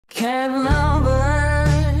cat lover.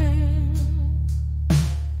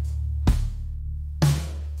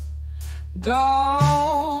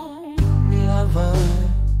 Dog lover.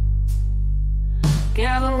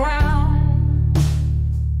 Gather round.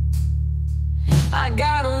 I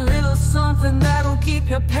got a little something that'll keep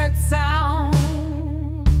your pet sound.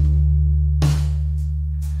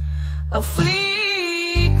 A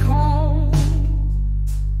fleacomb.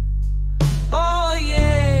 Oh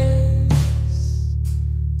yes,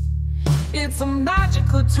 it's a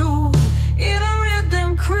magical tool. It'll rid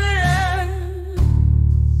them critters,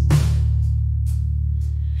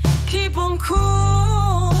 keep them cool.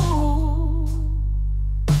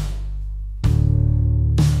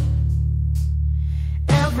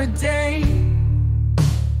 Every day,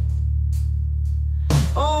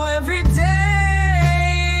 oh every day.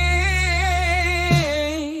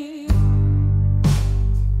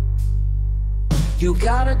 You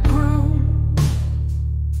gotta groom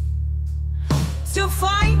to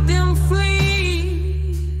fight them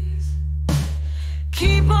fleas.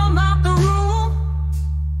 Keep them out the room,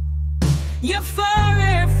 your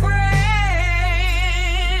furry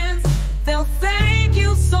friends. They'll thank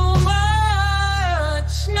you so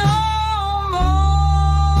much. No much.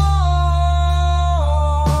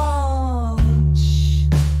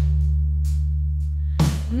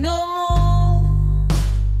 No more.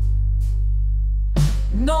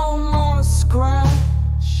 No more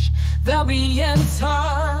scratch, they'll be in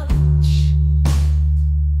touch.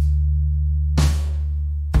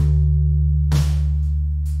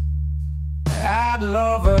 Cat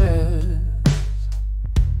lovers,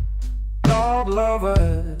 dog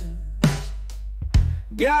lovers,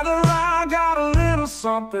 gather round, got a little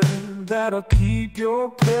something that'll keep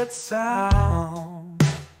your pet sound.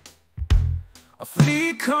 A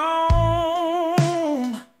fleacomb.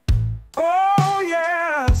 Oh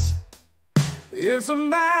yes, it's a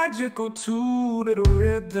magical tool that'll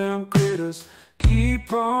rid them critters, keep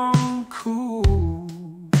them cool.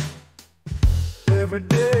 Every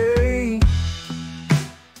day,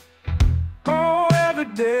 oh every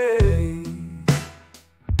day,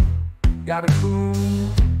 got a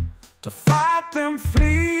groom to fight them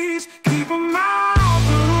fleas, keep them out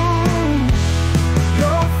the room.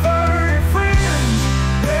 Your furry friends,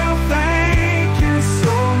 they'll thank you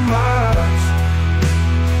so much.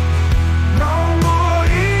 No more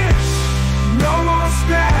itch, no more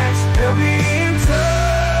scratch, they'll be in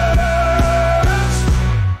touch.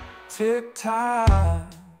 Tick tock,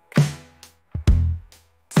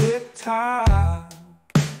 tick tock,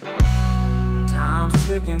 time's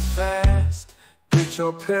ticking fast. Get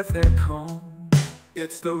your pethair comb.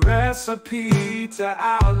 It's the recipe to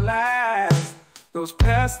outlast those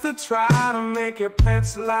pests that try to make your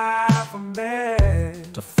pet's life a mess.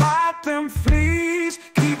 To fight them fleas,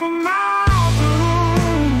 keep them out the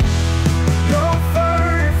room. Your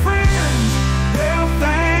furry friends, they'll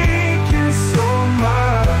thank you so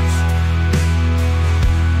much.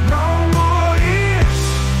 No more itch,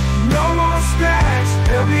 no more scratch,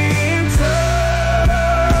 they'll be in touch.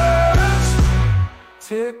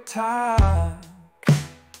 Tick tock,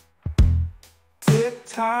 tick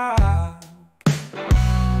tock,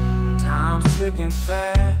 time's ticking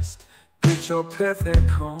fast. Get your pethair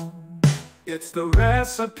comb. It's the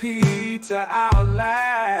recipe to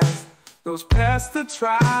outlast those pests that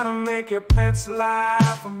try to make your pet's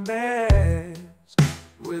life a mess.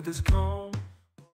 With this comb